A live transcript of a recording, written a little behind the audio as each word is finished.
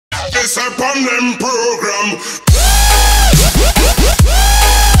Vegas upon them program.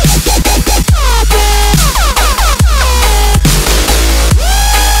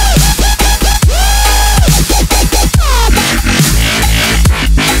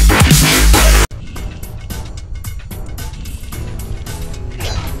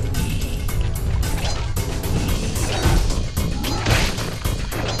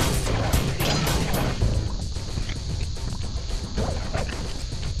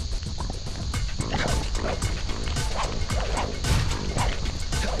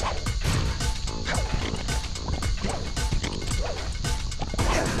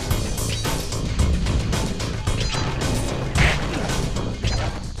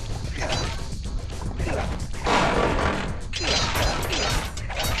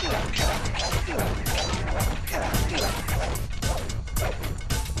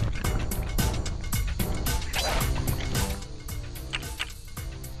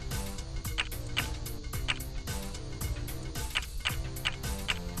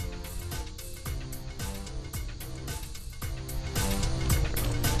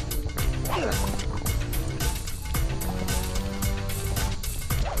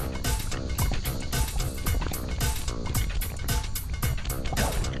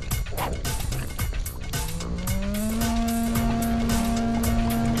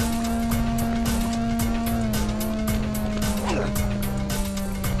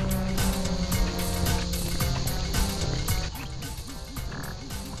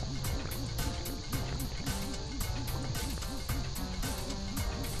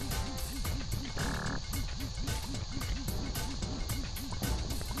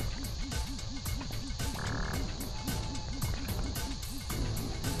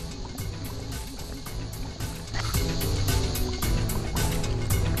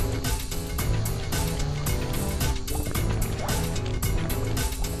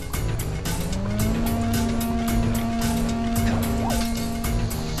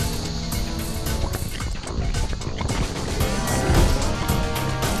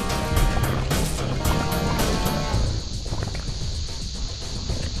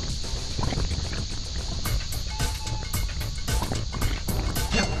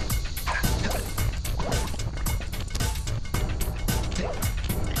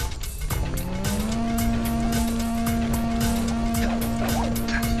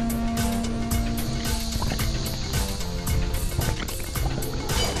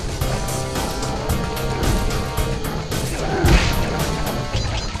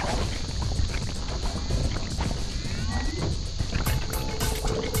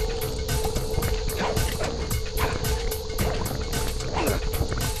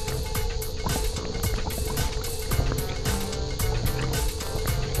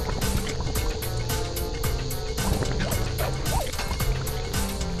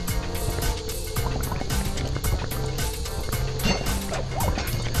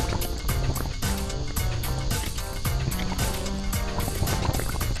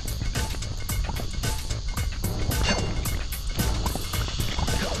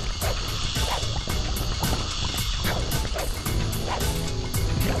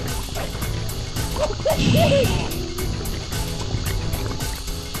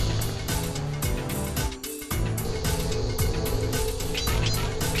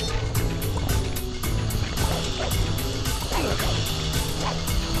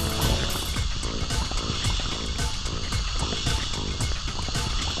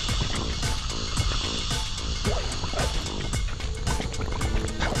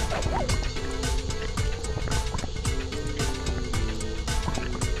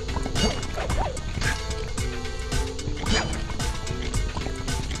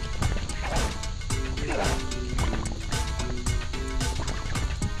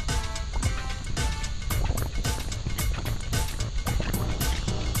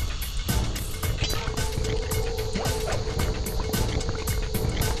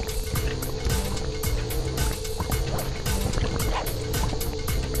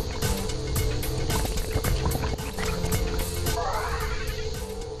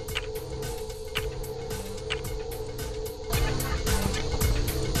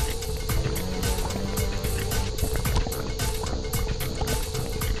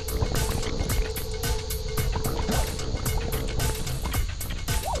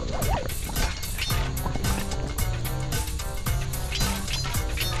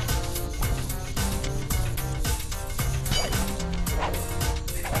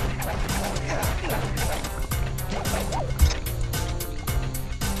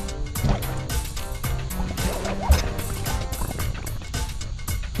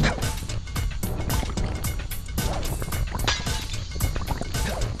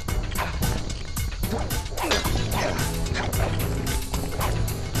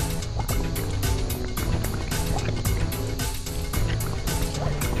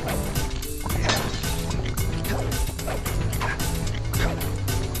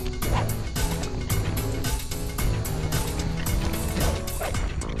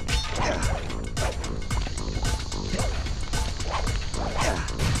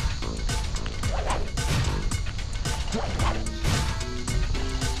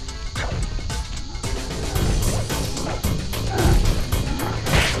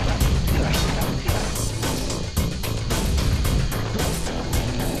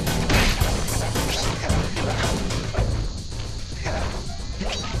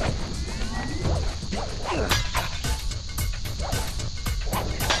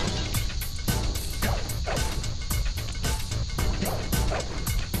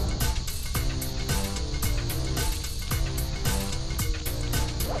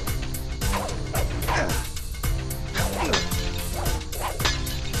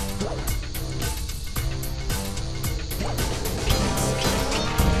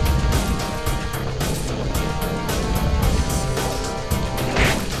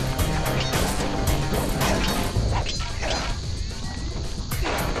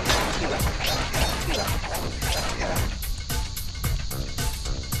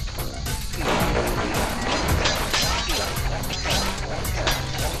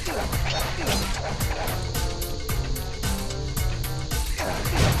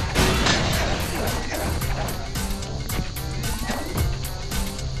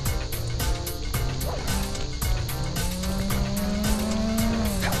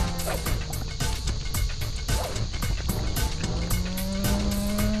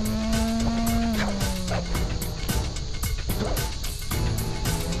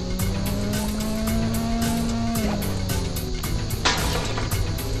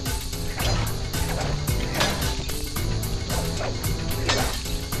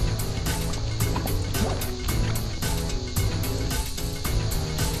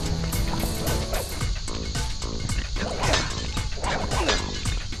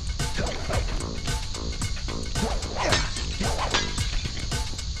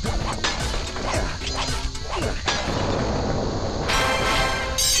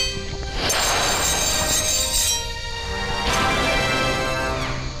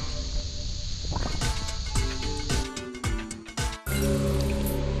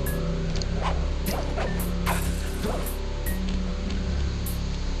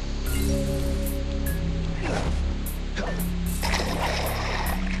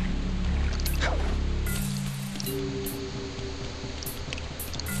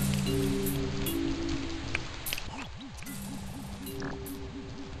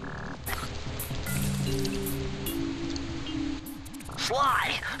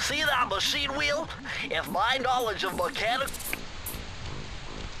 Sly, see that machine wheel? If my knowledge of mechanics...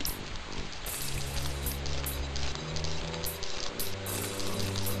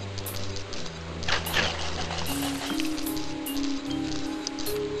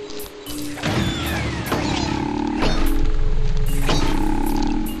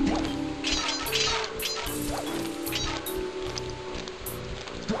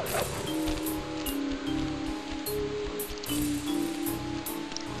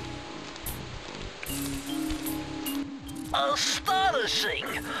 Astonishing!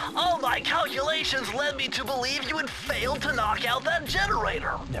 All my calculations led me to believe you had failed to knock out that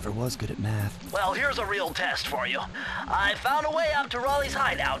generator. Never was good at math. Well, here's a real test for you. I found a way out to Raleigh's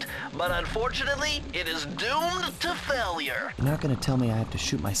hideout, but unfortunately, it is doomed to failure. You're not gonna tell me I have to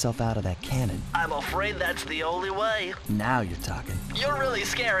shoot myself out of that cannon. I'm afraid that's the only way. Now you're talking. You're really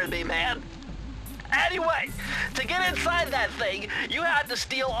scaring me, man. Anyway, to get inside that thing, you had to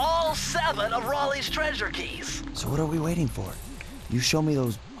steal all 7 of Raleigh's treasure keys. So what are we waiting for? You show me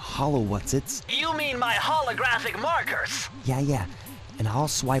those hollow what's-its? You mean my holographic markers? Yeah. And I'll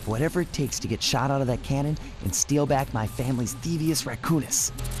swipe whatever it takes to get shot out of that cannon and steal back my family's Thievius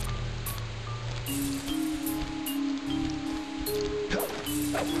Raccoonus.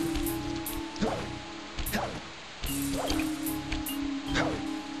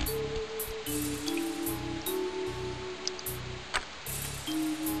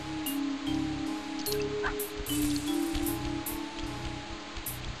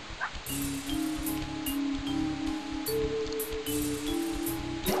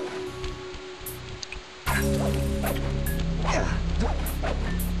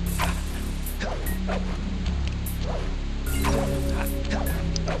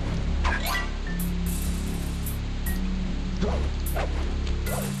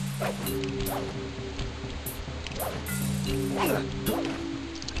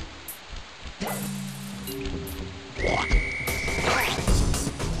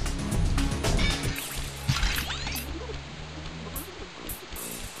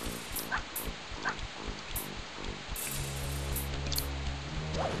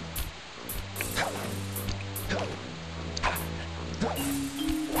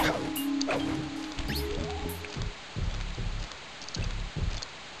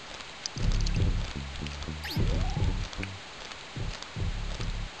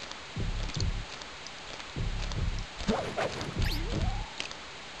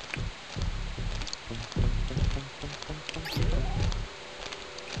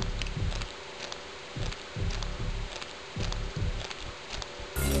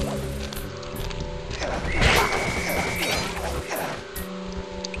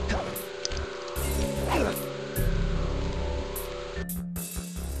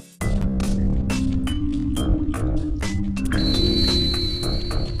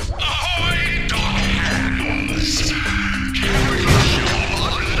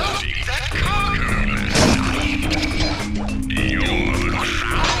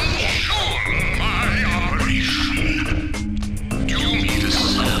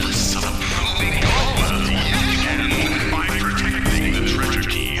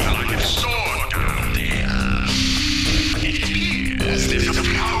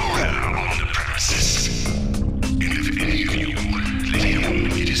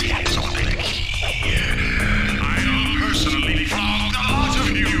 his hands on the key. I'll personally flog the lot of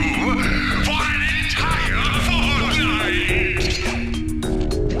you for an entire fortnight.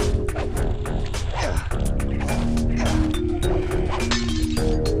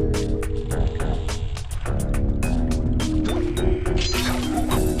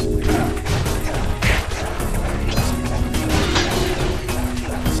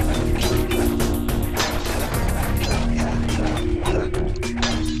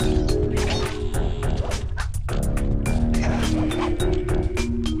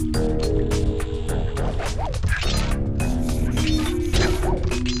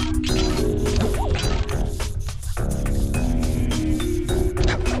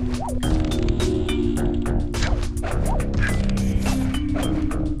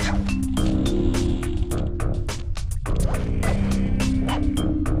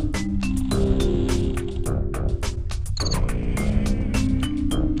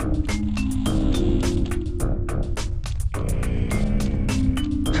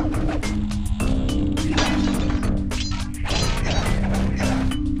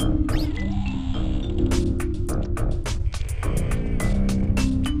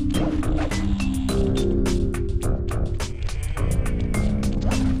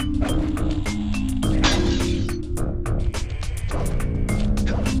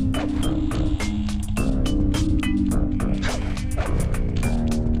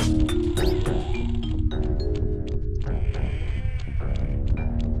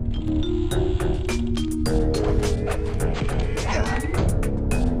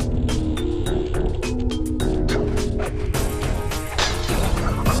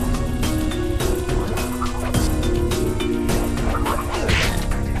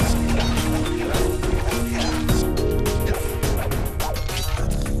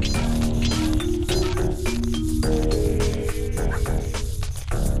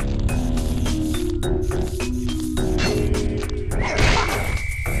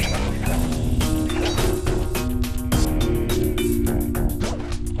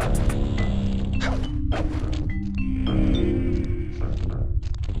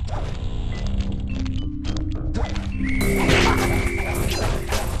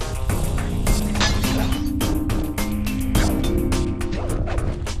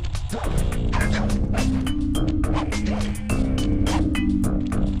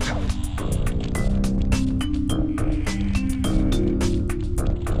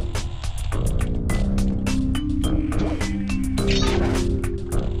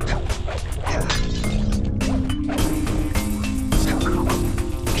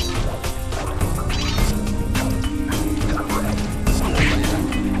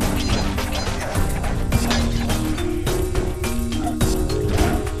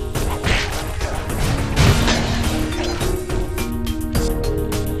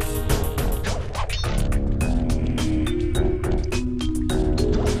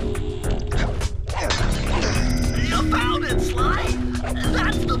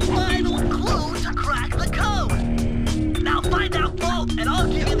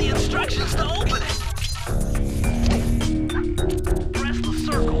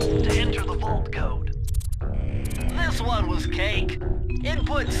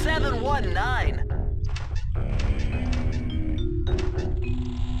 Input 719.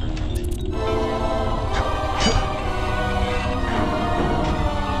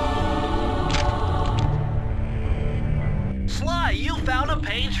 Sly, you found a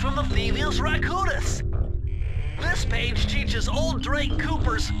page from the Thievius Raccoonus. This page teaches old Drake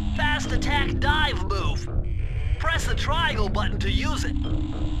Cooper's fast attack dive move. Press the triangle button to use it.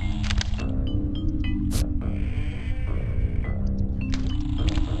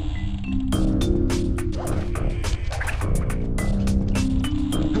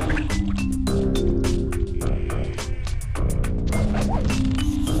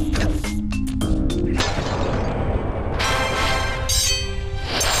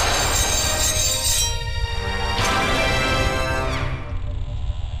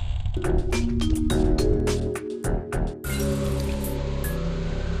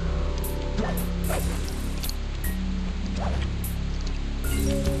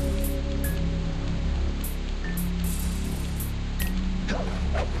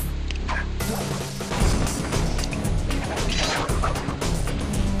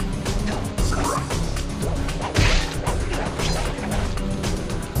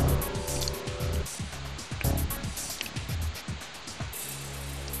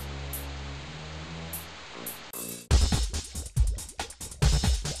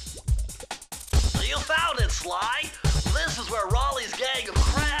 You found it, Sly! This is where Raleigh's gang of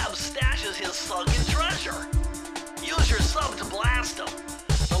crabs stashes his sunken treasure. Use your sub to blast them.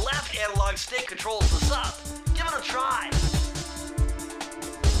 analog stick controls the sub. Give it a try.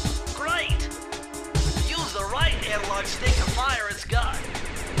 Great! Use the right analog stick to fire its gun.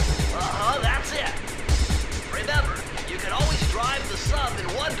 That's it. Remember, you can always drive the sub in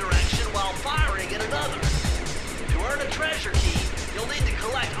one direction while firing in another. To earn a treasure key, you'll need to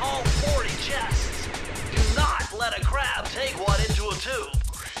collect all 40 chests. Do not let a crab take one into a tube.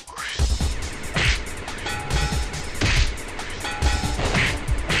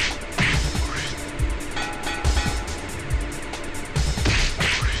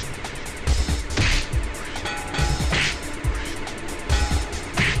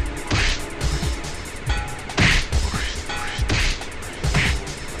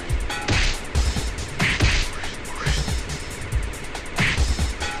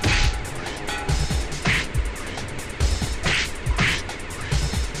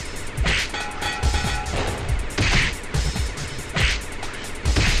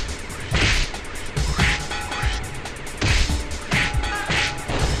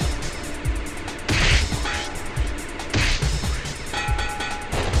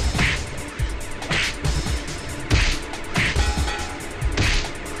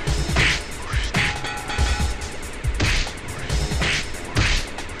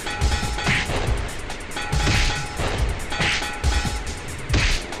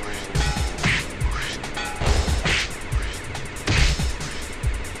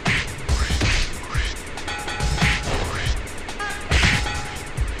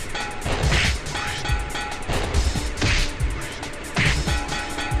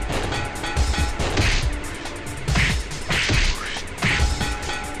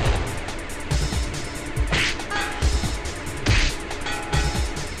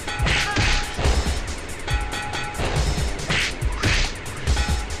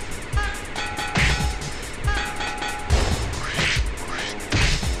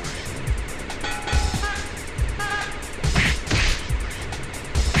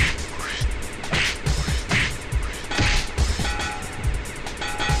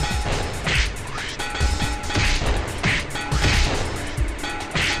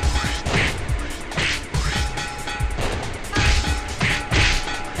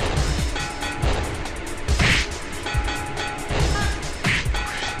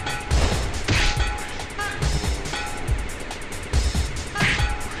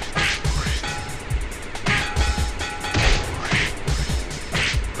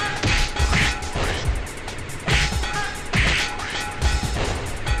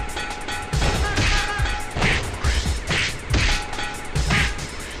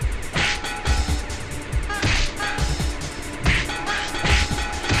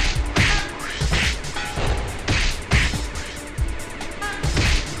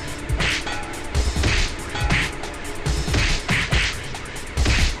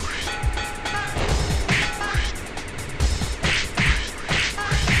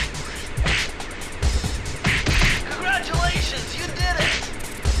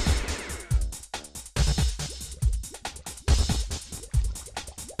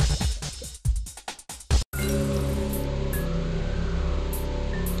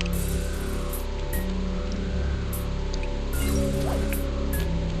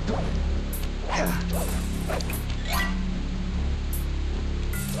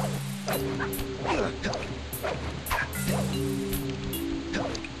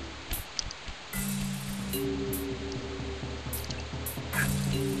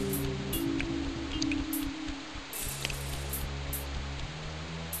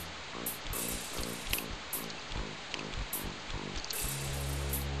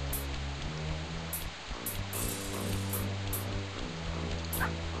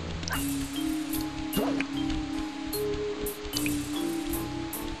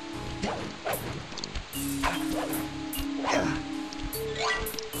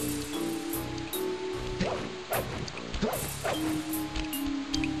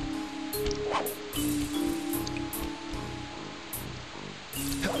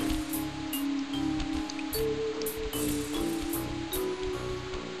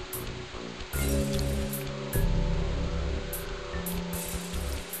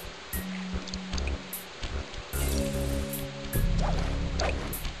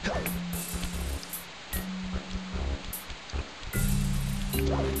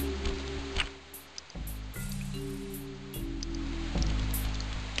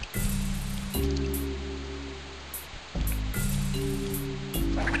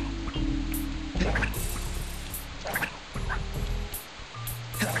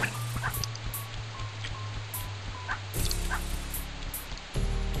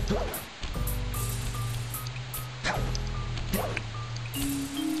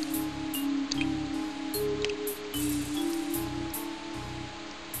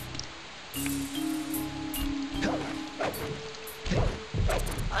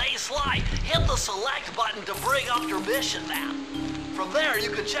 Hit the select button to bring up your mission map. From there, you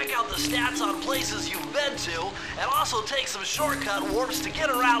can check out the stats on places you've been to, and also take some shortcut warps to get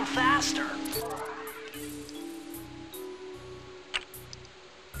around faster.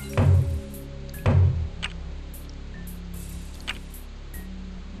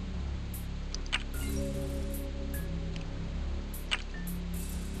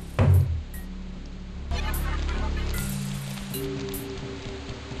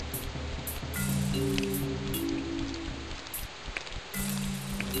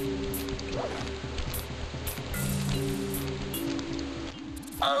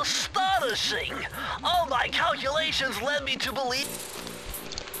 Astonishing! All my calculations led me to believe...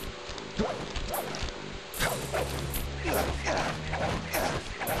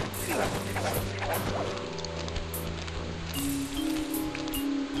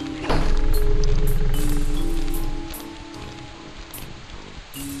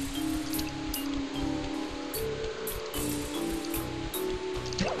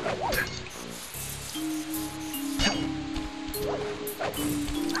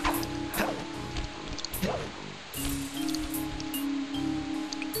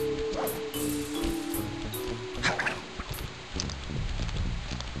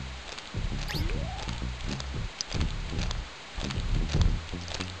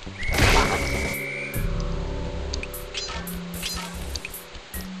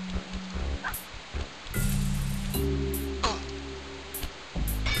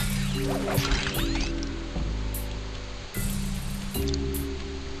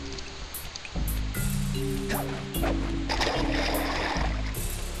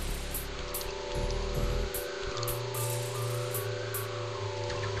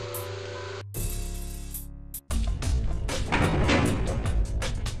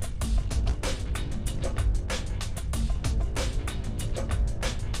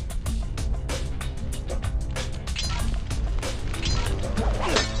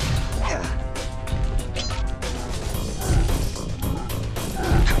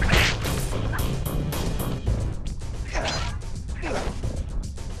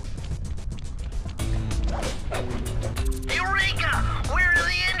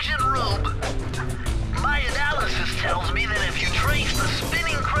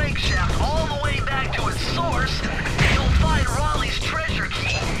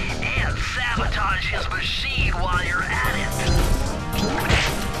 his machine while you're at it.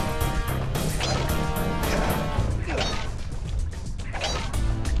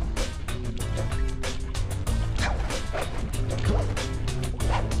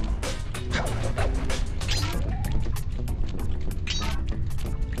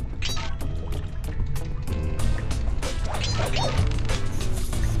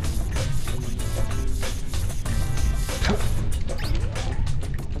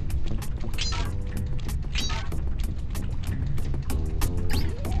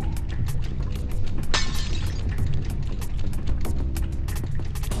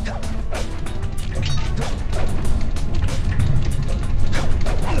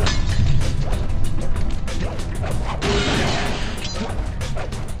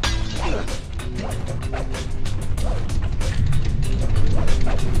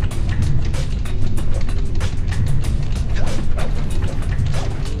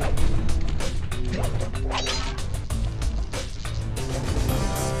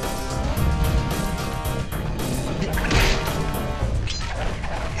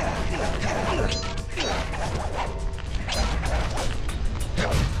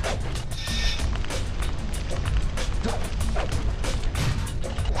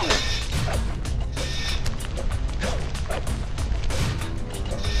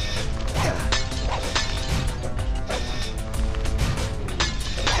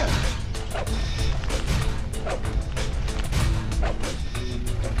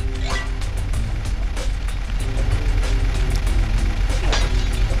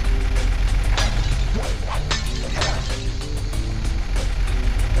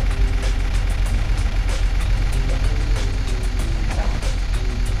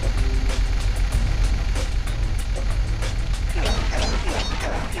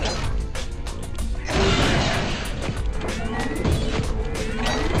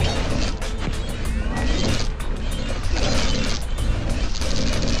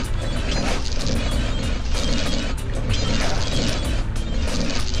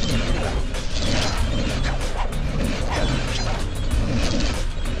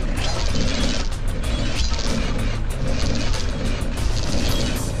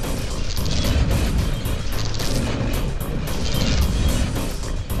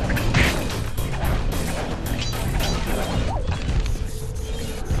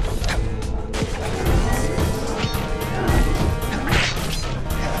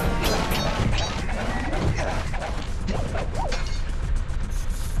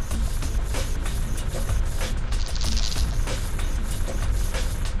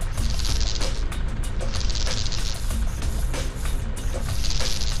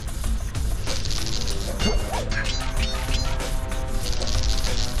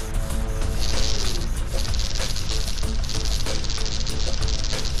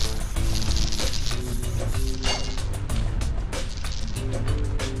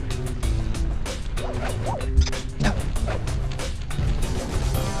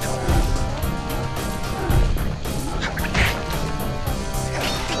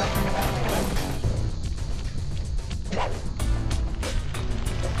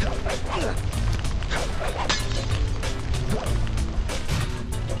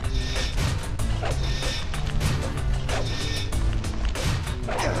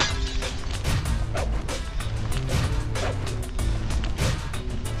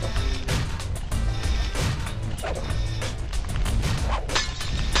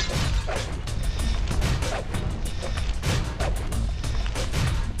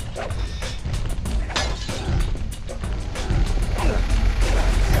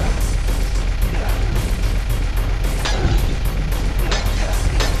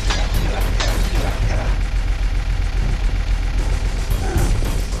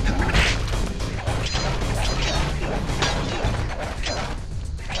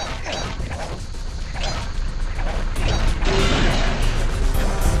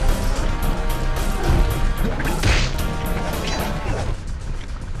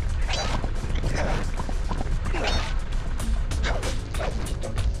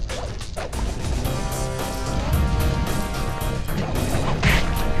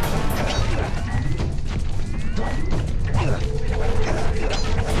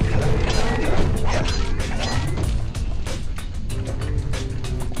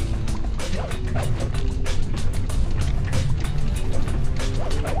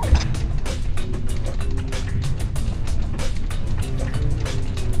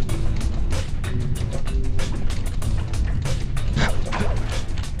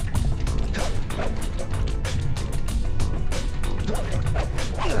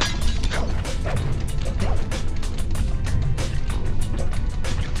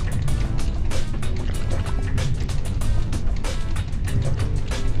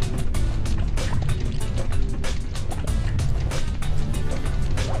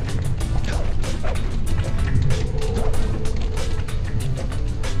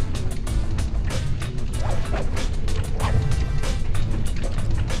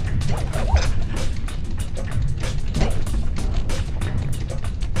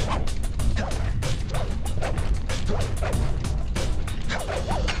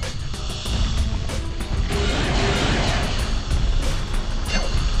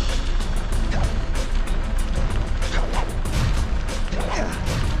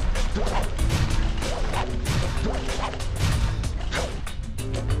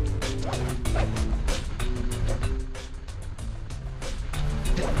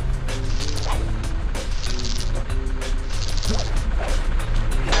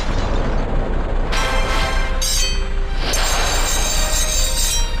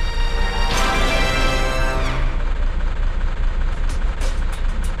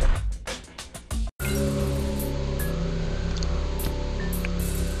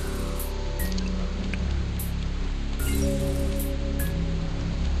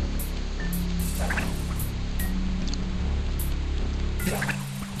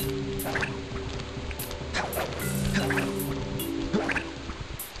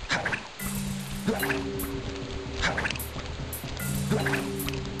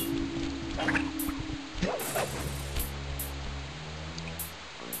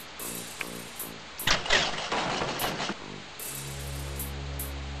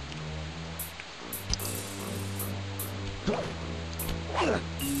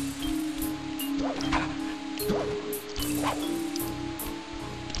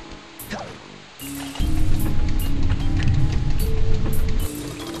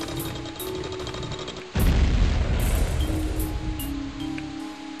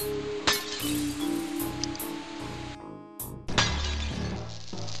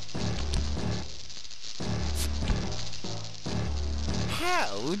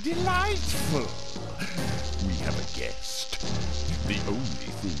 How delightful! We have a guest. The only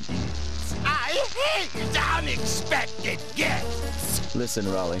thing is, I hate unexpected guests!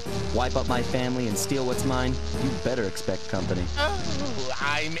 Listen, Raleigh, wipe up my family and steal what's mine? You better expect company. Oh,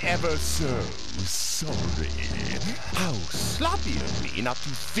 I'm ever so sorry. How sloppy of me not to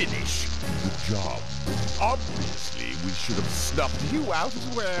finish the job. Obviously, we should have snuffed you out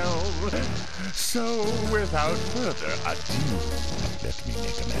as well. So, without further ado, let me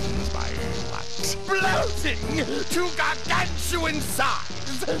make amends by what? Bloating to gargantuan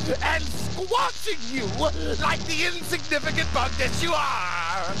size and squashing you like the insignificant bug that you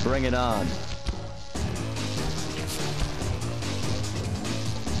are! Bring it on.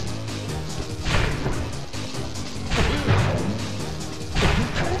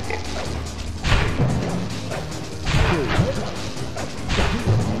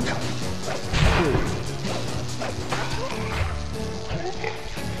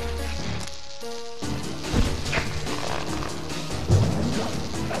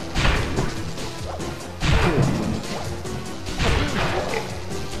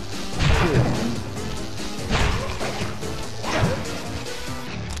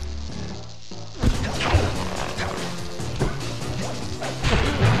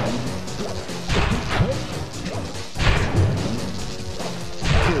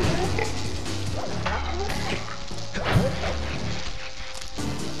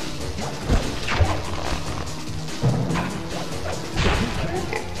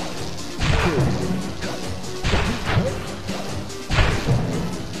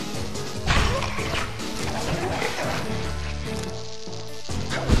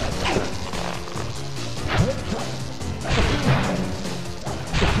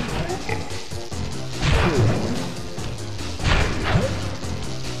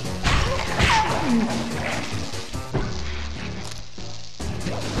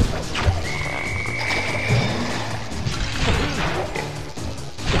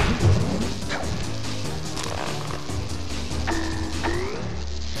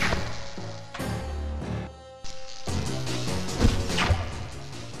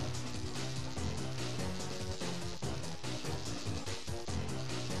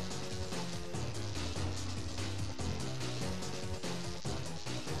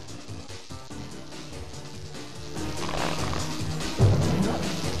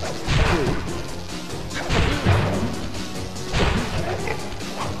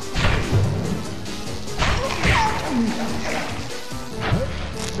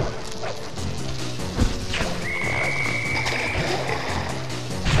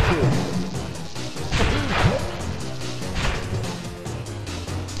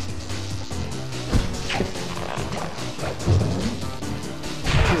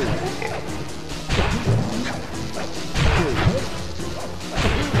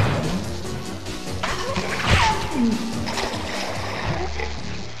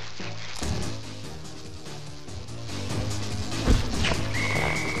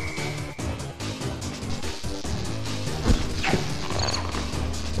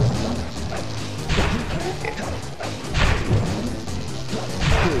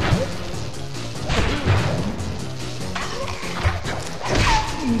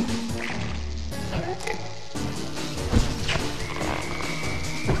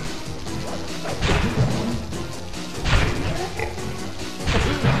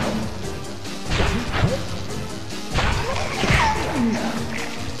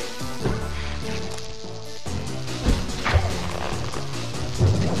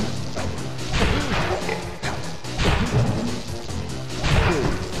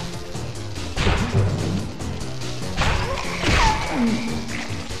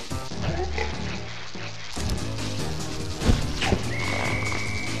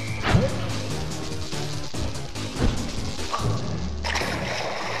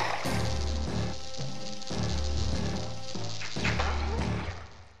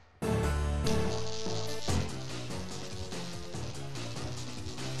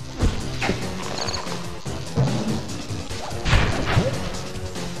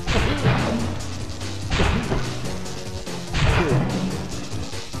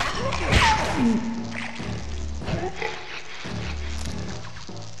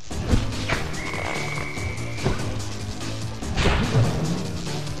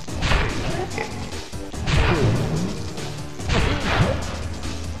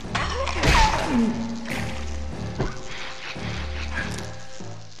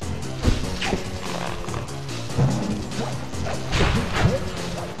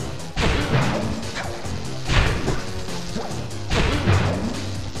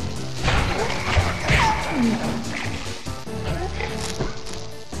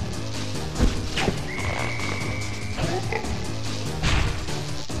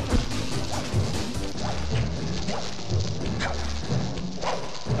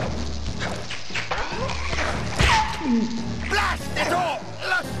 Blast it all!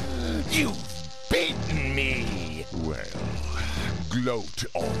 You've beaten me! Well, gloat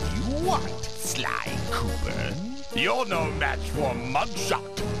all you want, Sly Cooper. You're no match for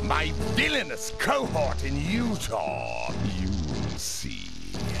Mugshot, my villainous cohort in Utah. You'll see.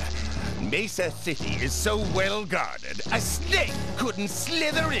 Mesa City is so well guarded, a snake couldn't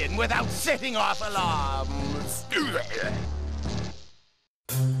slither in without setting off alarms.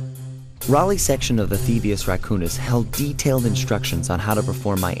 Raleigh's section of the Thievius Raccoonus held detailed instructions on how to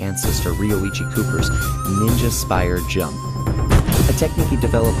perform my ancestor Ryoichi Cooper's ninja-spire jump, a technique he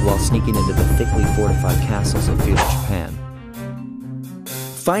developed while sneaking into the thickly fortified castles of feudal Japan.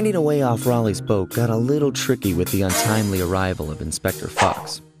 Finding a way off Raleigh's boat got a little tricky with the untimely arrival of Inspector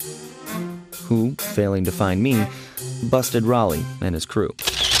Fox, who, failing to find me, busted Raleigh and his crew.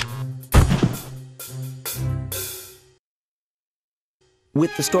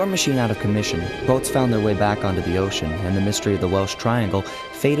 With the storm machine out of commission, boats found their way back onto the ocean, and the mystery of the Welsh Triangle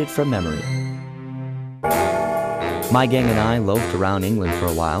faded from memory. My gang and I loafed around England for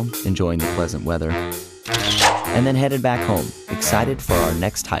a while, enjoying the pleasant weather, and then headed back home, excited for our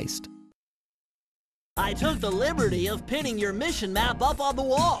next heist. I took the liberty of pinning your mission map up on the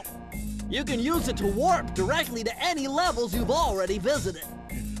wall. You can use it to warp directly to any levels you've already visited.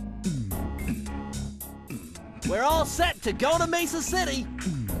 We're all set to go to Mesa City.